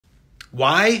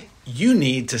Why you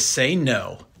need to say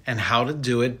no and how to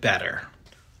do it better.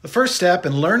 The first step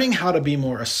in learning how to be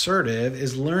more assertive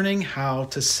is learning how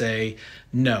to say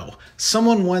no.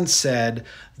 Someone once said,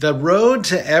 the road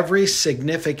to every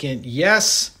significant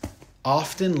yes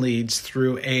often leads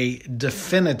through a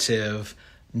definitive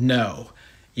no.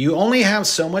 You only have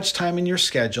so much time in your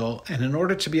schedule, and in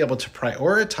order to be able to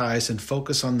prioritize and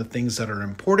focus on the things that are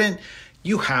important,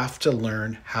 you have to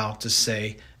learn how to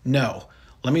say no.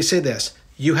 Let me say this,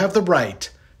 you have the right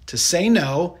to say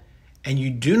no, and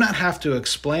you do not have to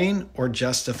explain or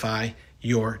justify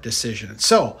your decision.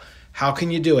 So, how can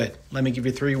you do it? Let me give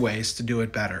you 3 ways to do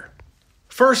it better.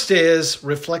 First is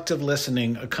reflective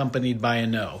listening accompanied by a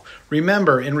no.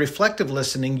 Remember, in reflective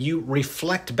listening, you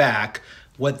reflect back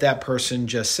what that person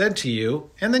just said to you,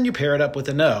 and then you pair it up with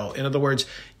a no. In other words,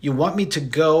 you want me to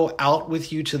go out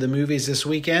with you to the movies this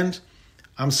weekend?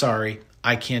 I'm sorry,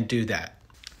 I can't do that.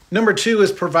 Number 2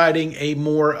 is providing a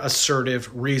more assertive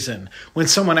reason. When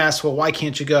someone asks, well, why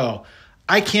can't you go?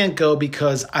 I can't go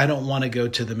because I don't want to go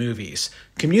to the movies.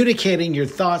 Communicating your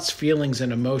thoughts, feelings,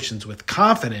 and emotions with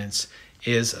confidence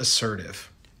is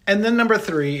assertive. And then number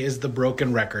 3 is the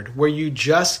broken record, where you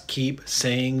just keep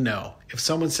saying no. If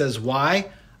someone says,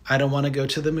 why? I don't want to go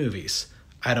to the movies.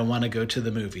 I don't want to go to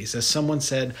the movies. As someone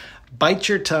said, bite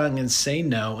your tongue and say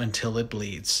no until it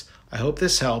bleeds. I hope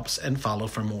this helps, and follow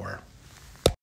for more.